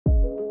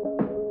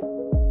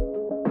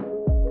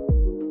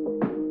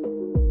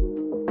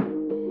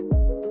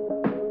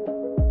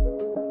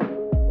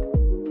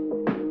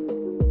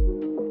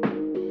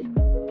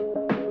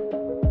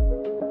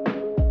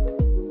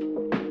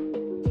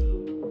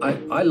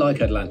I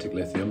like Atlantic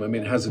Lithium. I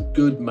mean, it has a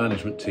good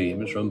management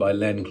team. It's run by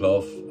Len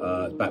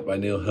Clough, backed by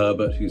Neil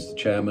Herbert, who's the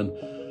chairman.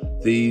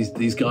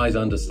 These guys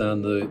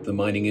understand the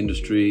mining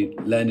industry.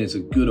 Len is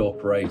a good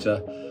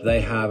operator.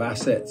 They have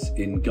assets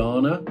in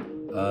Ghana.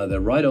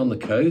 They're right on the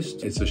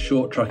coast. It's a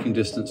short trucking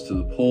distance to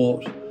the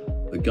port.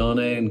 The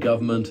Ghanaian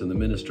government and the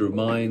Minister of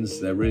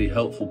Mines, they're really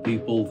helpful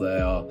people. They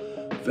are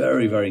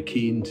very, very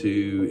keen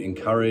to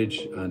encourage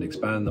and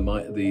expand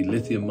the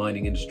lithium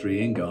mining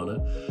industry in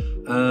Ghana.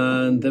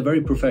 And they're very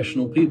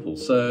professional people.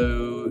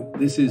 So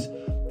this is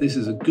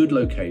a good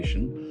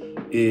location.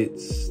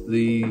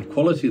 The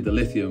quality of the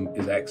lithium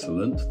is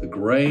excellent. The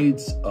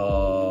grades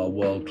are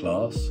world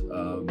class.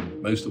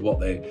 Most of what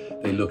they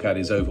look at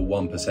is over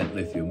 1%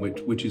 lithium,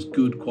 which is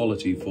good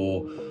quality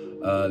for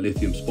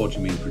lithium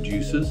spodumene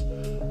producers.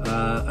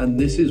 And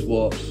this is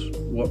what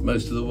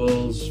most of the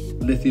world's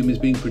lithium is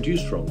being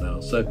produced from now.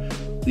 So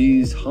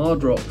these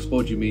hard rock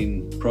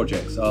spodumene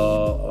projects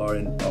are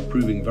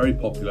proving very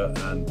popular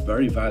and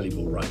very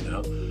valuable right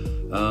now.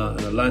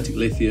 And Atlantic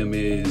Lithium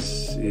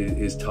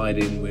is tied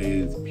in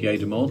with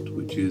Piedmont,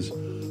 which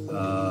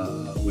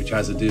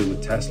has a deal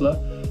with Tesla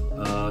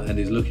and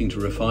is looking to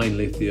refine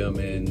lithium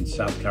in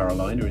South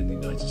Carolina in the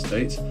United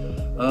States.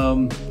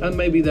 And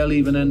maybe they'll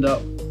even end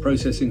up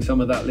processing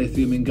some of that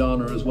lithium in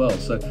Ghana as well.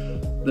 So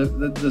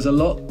there's a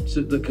lot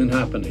that can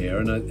happen here,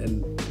 and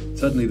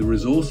certainly the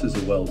resources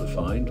are well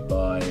defined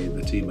by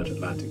the team at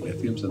Atlantic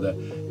Lithium, so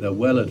they're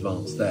well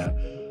advanced there.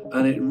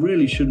 And it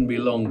really shouldn't be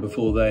long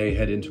before they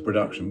head into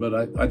production.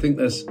 But I think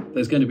there's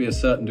going to be a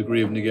certain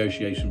degree of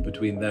negotiation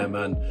between them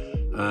and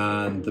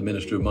the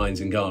Ministry of Mines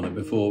in Ghana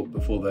before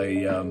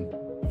they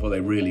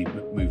really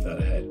move that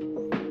ahead.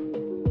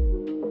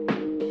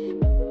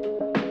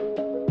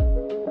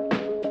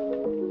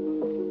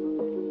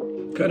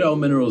 Kodal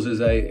Minerals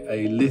is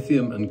a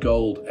lithium and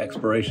gold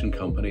exploration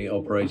company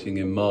operating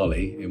in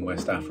Mali in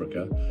West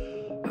Africa.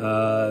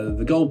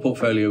 The gold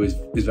portfolio is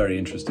very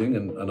interesting,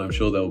 and I'm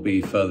sure there will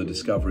be further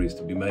discoveries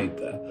to be made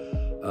there.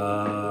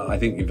 I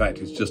think, in fact,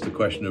 it's just a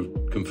question of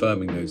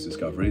confirming those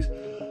discoveries.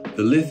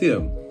 The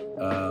lithium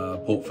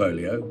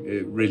portfolio,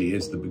 it really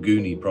is the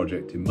Bougouni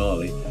project in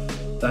Mali.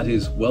 That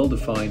is well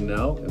defined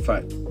now. In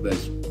fact,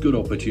 there's good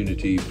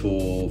opportunity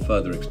for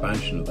further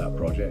expansion of that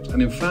project.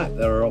 And in fact,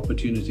 there are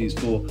opportunities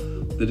for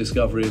the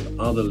discovery of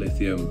other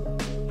lithium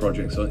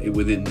projects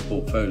within the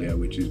portfolio,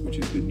 which is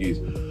good news.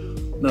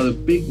 Now, the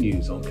big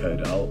news on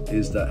Kodal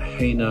is that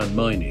Hainan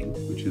Mining,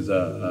 which is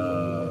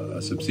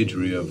a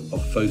subsidiary of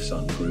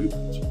Fosun Group,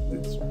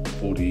 it's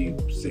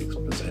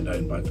 46%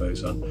 owned by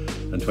Fosun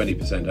and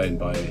 20% owned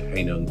by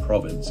Hainan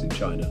Province in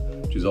China,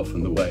 which is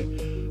often the way.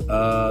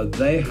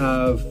 They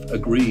have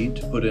agreed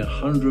to put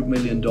 $100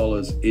 million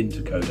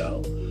into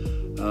Kodal.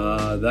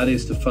 That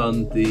is to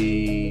fund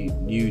the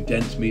new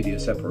dense media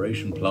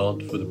separation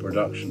plant for the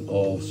production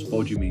of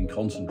spodumene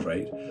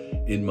concentrate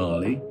in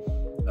Mali.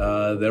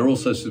 They're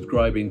also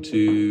subscribing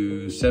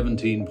to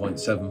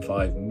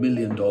 $17.75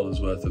 million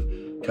worth of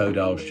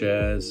Kodal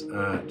shares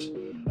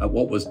at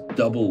what was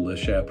double the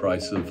share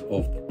price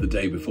of the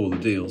day before the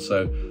deal.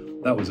 So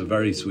that was a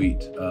very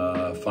sweet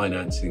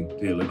financing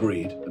deal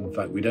agreed. In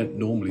fact, we don't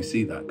normally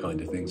see that kind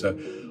of thing. So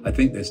I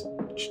think this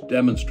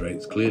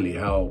demonstrates clearly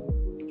how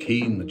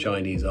keen the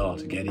Chinese are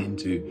to get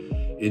into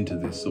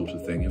this sort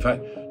of thing. In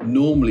fact,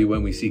 normally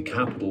when we see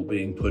capital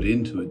being put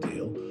into a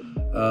deal,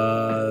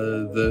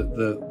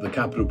 the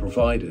capital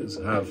providers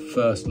have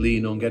first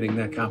lean on getting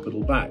their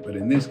capital back. But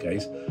in this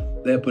case,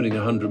 they're putting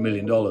 $100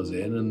 million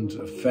in, and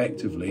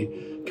effectively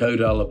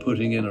Kodal are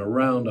putting in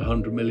around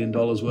 $100 million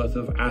worth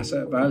of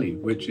asset value,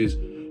 which is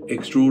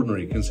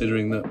extraordinary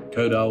considering that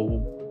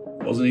Kodal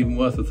wasn't even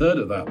worth a third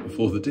of that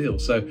before the deal.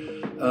 So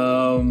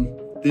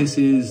this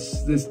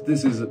is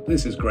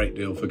a great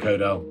deal for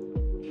Kodal.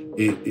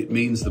 It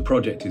means the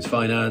project is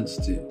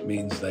financed. It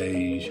means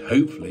they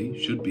hopefully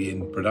should be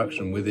in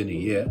production within a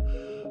year,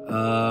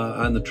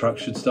 and the truck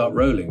should start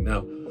rolling.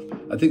 Now,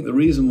 I think the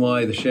reason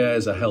why the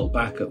shares are held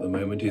back at the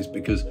moment is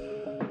because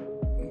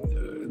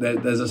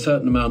there's a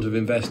certain amount of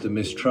investor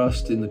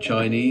mistrust in the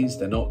Chinese.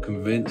 They're not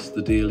convinced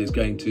the deal is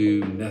going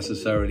to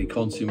necessarily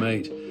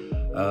consummate.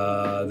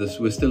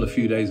 We're still a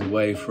few days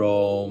away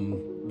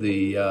from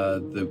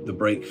the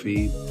break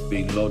fee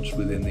being lodged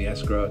within the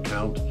escrow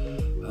account.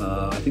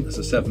 I think there's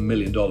a $7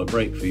 million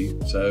break fee.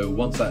 So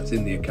once that's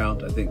in the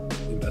account, I think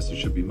investors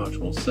should be much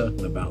more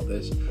certain about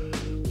this.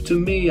 To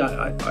me,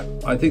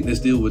 I think this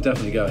deal would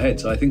definitely go ahead.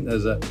 So I think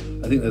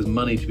there's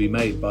money to be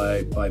made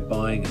by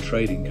buying and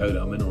trading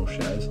Kodal Mineral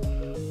shares.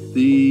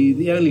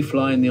 The only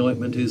fly in the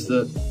ointment is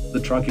that the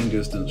trucking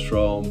distance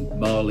from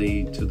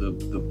Mali to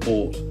the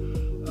port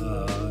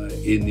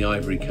in the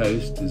Ivory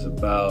Coast is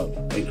about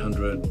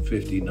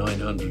 850,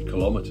 900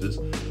 kilometers.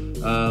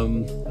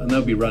 And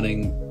they'll be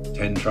running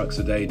 10 trucks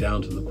a day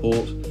down to the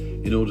port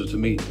in order to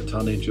meet the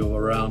tonnage of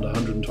around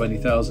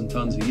 120,000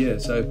 tons a year.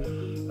 So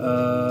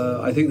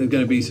I think there's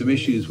going to be some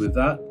issues with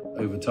that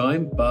over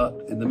time, but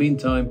in the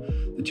meantime,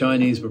 the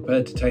Chinese are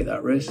prepared to take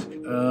that risk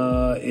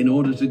in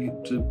order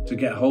to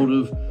get hold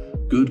of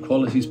good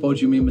quality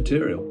spodumene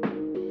material.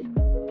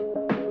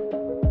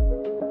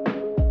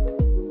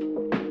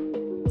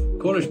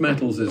 Cornish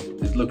Metals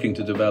is looking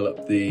to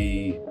develop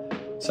the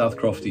South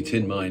Crofty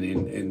tin mine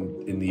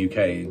in the UK,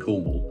 in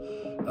Cornwall.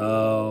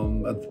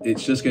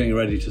 It's just getting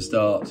ready to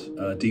start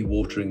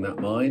dewatering that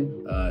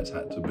mine. It's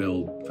had to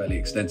build fairly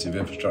extensive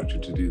infrastructure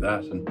to do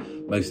that,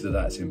 and most of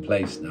that's in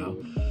place now.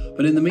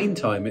 But in the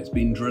meantime, it's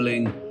been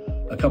drilling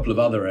a couple of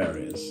other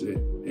areas.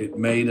 It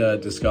made a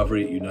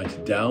discovery at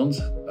United Downs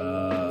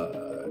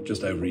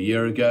just over a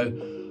year ago,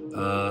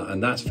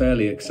 and that's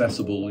fairly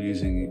accessible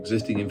using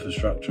existing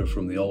infrastructure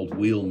from the old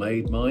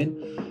Wheel-Made mine.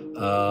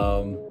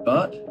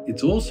 But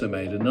it's also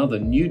made another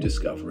new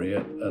discovery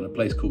at a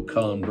place called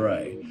Carn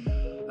Bray.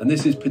 And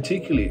this is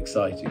particularly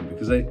exciting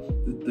because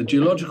the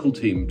geological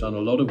team have done a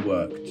lot of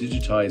work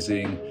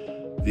digitizing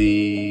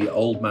the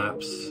old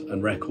maps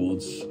and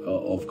records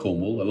of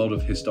Cornwall, a lot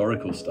of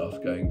historical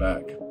stuff going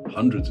back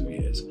hundreds of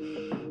years.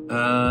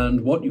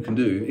 And what you can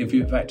do,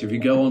 in fact, if you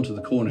go onto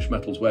the Cornish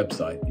Metals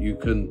website, you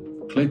can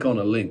click on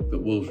a link that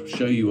will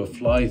show you a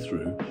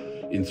fly-through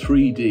in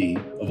 3D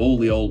of all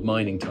the old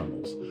mining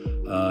tunnels,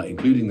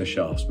 including the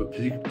shafts, but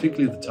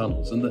particularly the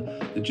tunnels. And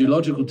the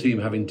geological team,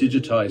 having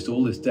digitized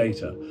all this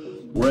data,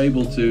 were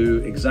able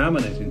to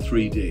examine it in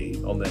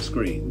 3D on their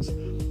screens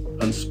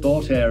and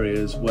spot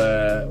areas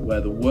where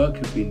the work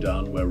had been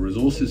done, where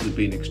resources had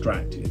been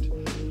extracted,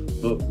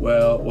 but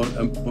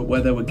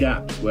where there were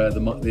gaps, where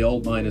the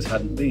old miners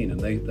hadn't been. And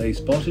they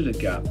spotted a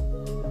gap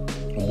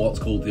on what's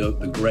called the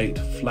Great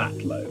Flat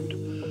Lode.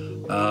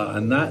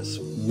 And that's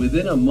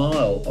within a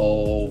mile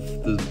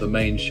of the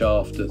main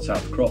shaft at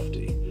South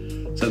Crofty.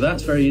 So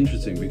that's very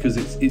interesting because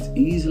it's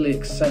easily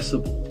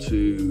accessible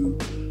to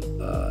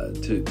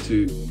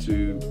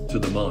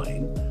the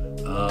mine.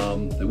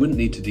 They wouldn't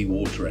need to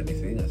dewater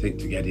anything, I think,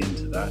 to get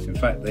into that. In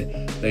fact,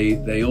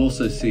 they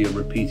also see a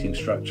repeating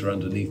structure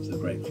underneath the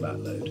Great Flat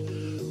Lode.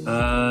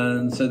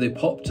 And so they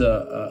popped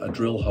a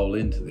drill hole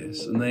into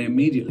this, and they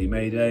immediately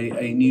made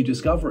a new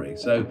discovery.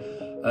 So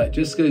it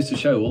just goes to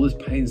show all this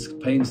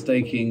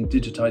painstaking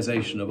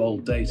digitization of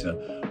old data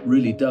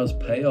really does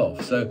pay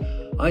off. So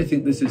I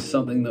think this is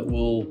something that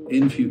will,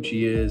 in future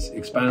years,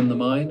 expand the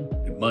mine.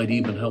 It might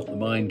even help the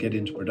mine get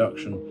into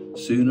production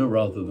sooner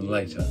rather than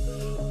later.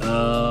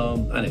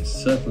 And it's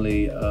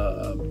certainly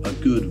a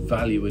good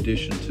value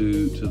addition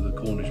to the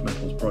Cornish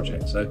Metals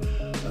project. So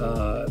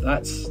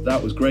that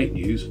was great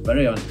news,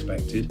 very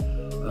unexpected.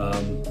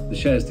 The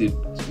shares did,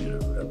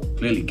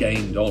 clearly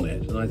gained on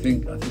it, and I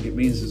think it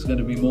means there's going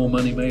to be more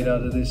money made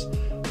out of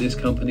this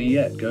company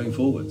yet going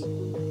forwards.